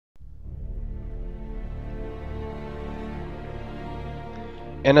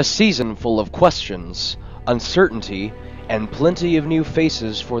In a season full of questions, uncertainty, and plenty of new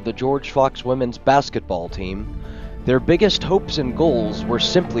faces for the George Fox women's basketball team, their biggest hopes and goals were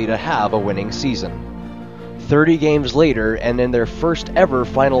simply to have a winning season. 30 games later, and in their first ever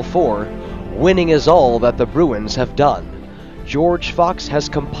Final Four, winning is all that the Bruins have done. George Fox has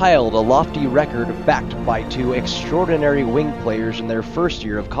compiled a lofty record backed by two extraordinary wing players in their first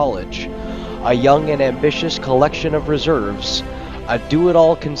year of college, a young and ambitious collection of reserves, a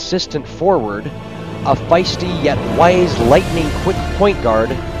do-it-all consistent forward, a feisty yet wise lightning-quick point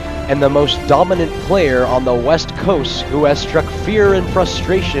guard, and the most dominant player on the West Coast who has struck fear and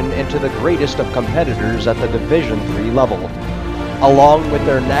frustration into the greatest of competitors at the Division III level. Along with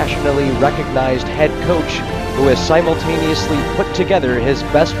their nationally recognized head coach, who has simultaneously put together his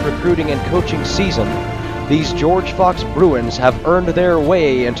best recruiting and coaching season, these George Fox Bruins have earned their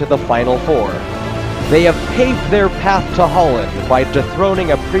way into the Final Four. They have paved their path to Holland by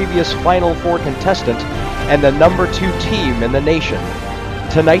dethroning a previous Final Four contestant and the number 2 team in the nation.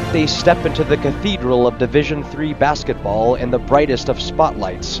 Tonight they step into the cathedral of Division III basketball in the brightest of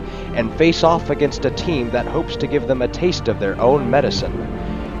spotlights and face off against a team that hopes to give them a taste of their own medicine.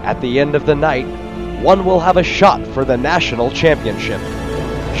 At the end of the night, one will have a shot for the national championship.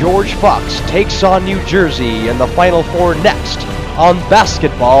 George Fox takes on New Jersey in the Final Four next on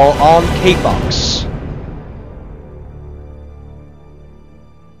Basketball on KFOX.